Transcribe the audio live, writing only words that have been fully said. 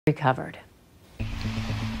recovered.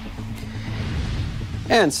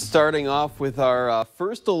 And starting off with our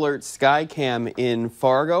first alert Skycam in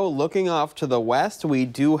Fargo. Looking off to the west, we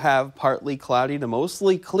do have partly cloudy to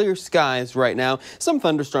mostly clear skies right now. Some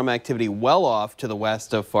thunderstorm activity well off to the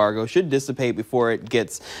west of Fargo. Should dissipate before it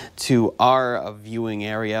gets to our viewing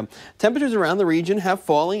area. Temperatures around the region have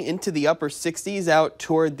fallen into the upper 60s out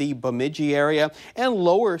toward the Bemidji area and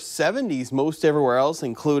lower 70s most everywhere else,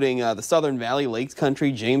 including the Southern Valley, Lakes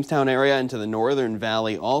Country, Jamestown area, into the Northern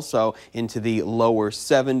Valley, also into the lower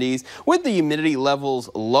 70s, with the humidity levels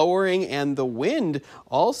lowering and the wind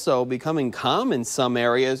also becoming calm in some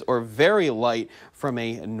areas or very light from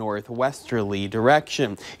a northwesterly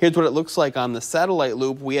direction. Here's what it looks like on the satellite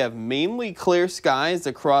loop. We have mainly clear skies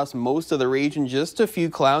across most of the region, just a few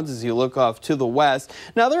clouds as you look off to the west.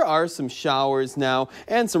 Now there are some showers now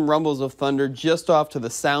and some rumbles of thunder just off to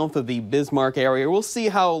the south of the Bismarck area. We'll see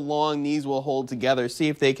how long these will hold together, see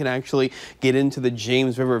if they can actually get into the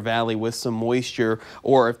James River Valley with some moisture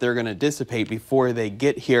or if they're going to dissipate before they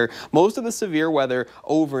get here. Most of the severe weather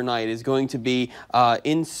overnight is going to be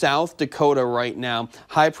in South Dakota right now.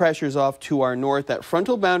 High pressures off to our north. That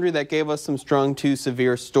frontal boundary that gave us some strong to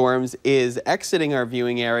severe storms is exiting our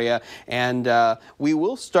viewing area, and we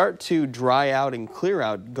will start to dry out and clear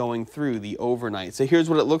out going through the overnight. So here's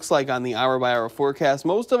what it looks like on the hour-by-hour forecast.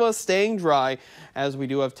 Most of us staying dry as we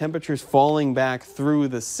do have temperatures falling back through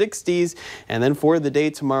the 60s. And then for the day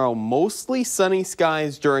tomorrow, mostly sunny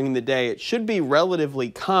skies during the day. It should be relatively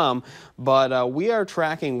calm, but we are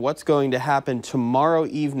tracking what's going to happen tomorrow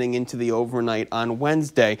evening into the overnight on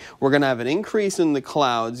Wednesday. We're going to have an increase in the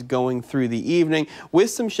clouds going through the evening with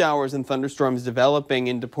some showers and thunderstorms developing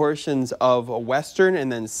into portions of western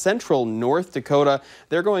and then central North Dakota.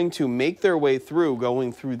 They're going to make their way through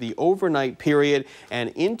going through the overnight period and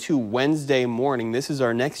into Wednesday morning. This is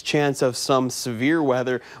our next chance of some severe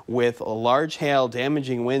weather with large hail,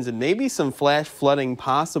 damaging winds, and maybe some flash flooding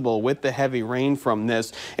possible with the heavy rain from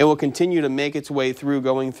this. It will continue to make its way through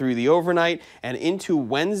going through the overnight and into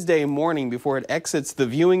Wednesday morning before it exits the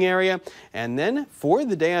viewing area. And then for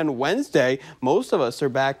the day on Wednesday, most of us are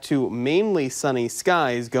back to mainly sunny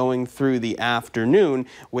skies going through the afternoon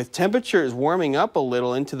with temperatures warming up a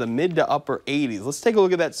little into the mid to upper 80s. Let's take a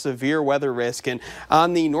look at that severe weather risk. And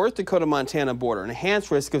on the North Dakota-Montana border,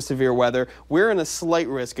 enhanced risk of severe weather, we're in a slight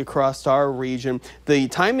risk across our region. The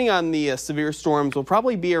timing on the severe storms will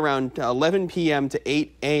probably be around 11 p.m. to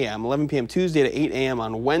 8 a.m. 11 p.m. Tuesday to 8 a.m.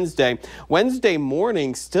 on Wednesday. Wednesday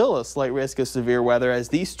morning, still a slight risk of severe weather as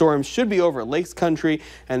these storms should be over Lakes Country,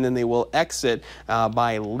 and then they will exit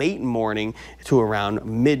by late morning to around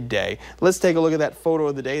midday. Let's take a look at that photo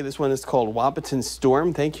of the day. This one is called Wahpeton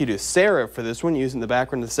Storm. Thank you to Sarah for this one, using the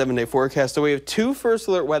background of the 7-day forecast. So we have two first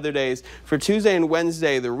alert weather days for Tuesday and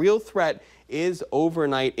Wednesday. The real threat is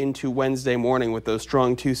overnight into Wednesday morning with those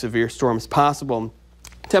strong to severe storms possible.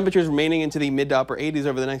 Temperatures remaining into the mid to upper 80s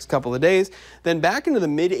over the next couple of days, then back into the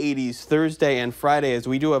mid 80s Thursday and Friday as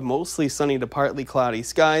we do have mostly sunny to partly cloudy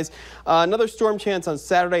skies. Another storm chance on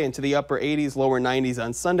Saturday into the upper 80s, lower 90s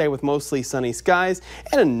on Sunday with mostly sunny skies,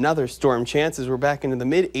 and another storm chance as we're back into the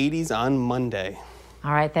mid 80s on Monday.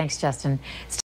 All right, thanks, Justin.